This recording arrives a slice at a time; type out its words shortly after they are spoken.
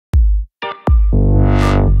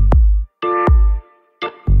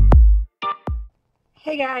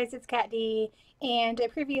Hey guys, it's Katt Dee, and I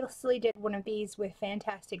previously did one of these with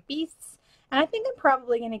Fantastic Beasts, and I think I'm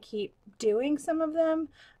probably going to keep doing some of them.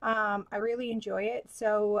 I really enjoy it.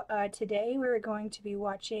 So today we're going to be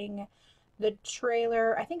watching the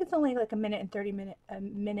trailer. I think it's only like a minute and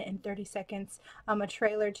 30 seconds. A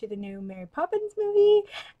trailer to the new Mary Poppins movie,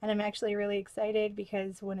 and I'm actually really excited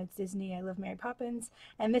because when it's Disney, I love Mary Poppins,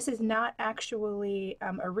 and this is not actually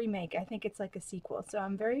a remake. I think it's like a sequel, so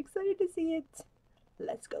I'm very excited to see it.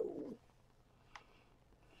 Let's go.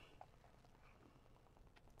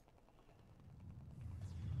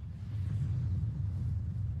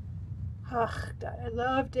 Ugh, God, I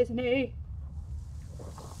love Disney.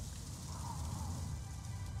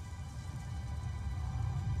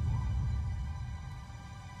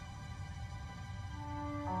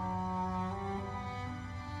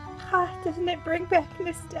 Doesn't it bring back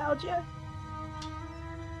nostalgia?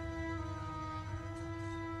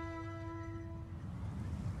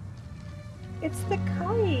 It's the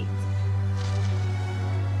kite.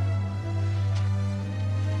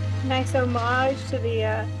 Nice homage to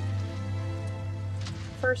the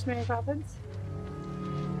first Mary Poppins.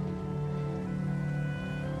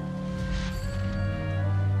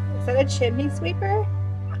 Is that a chimney sweeper?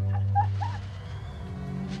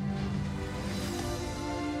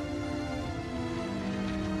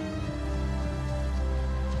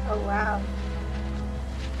 Oh wow.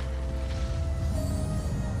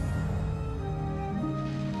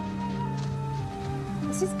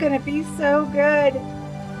 This is gonna be so good.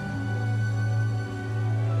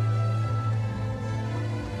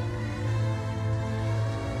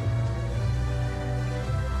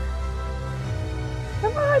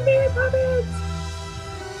 Come on, Mary Poppins!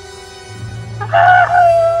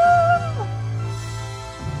 Ah!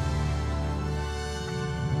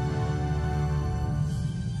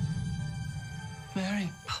 Mary,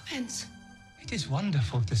 Poppins! it is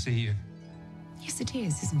wonderful to see you. Yes, it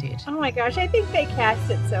is, isn't it? Oh my gosh, I think they cast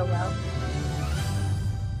it so well.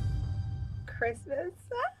 Christmas.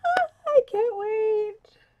 I can't wait.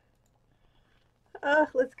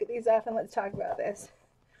 Let's get these off and let's talk about this.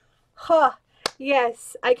 Huh.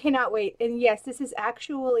 Yes, I cannot wait. And yes, this is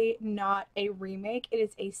actually not a remake. It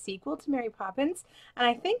is a sequel to Mary Poppins. And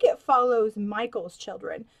I think it follows Michael's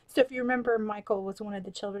children. So if you remember, Michael was one of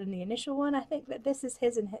the children in the initial one. I think that this is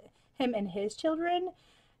him and his children.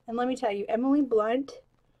 And let me tell you, Emily Blunt,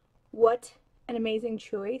 what an amazing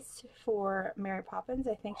choice for Mary Poppins.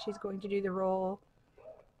 I think she's going to do the role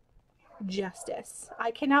justice. I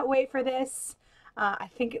cannot wait for this. I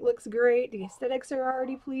think it looks great. The aesthetics are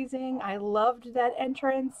already pleasing. I loved that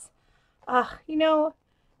entrance. You know,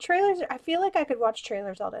 trailers, I feel like I could watch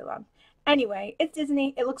trailers all day long. Anyway, it's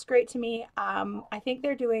Disney. It looks great to me. I think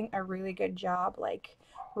they're doing a really good job, like,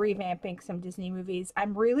 revamping some Disney movies.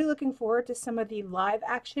 I'm really looking forward to some of the live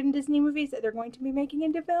action Disney movies that they're going to be making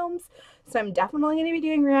into films. So I'm definitely going to be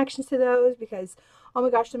doing reactions to those because, oh my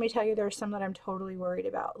gosh, let me tell you, there's some that I'm totally worried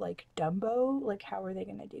about, like Dumbo. Like, how are they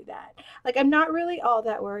going to do that? Like, I'm not really all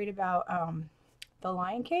that worried about The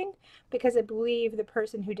Lion King because I believe the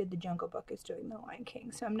person who did the Jungle Book is doing The Lion King.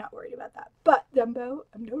 So I'm not worried about that. But Dumbo,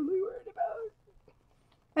 I'm totally worried about.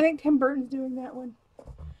 I think Tim Burton's doing that one.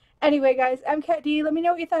 Anyway, guys, I'm Katt Dee. Let me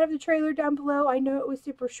know what you thought of the trailer down below. I know it was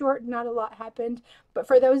super short and not a lot happened, but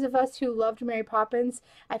for those of us who loved Mary Poppins,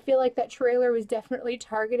 I feel like that trailer was definitely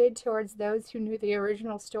targeted towards those who knew the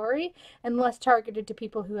original story and less targeted to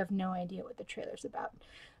people who have no idea what the trailer's about.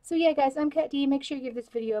 So yeah, guys, I'm Katt Dee. Make sure you give this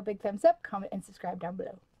video a big thumbs up, comment, and subscribe down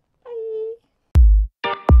below.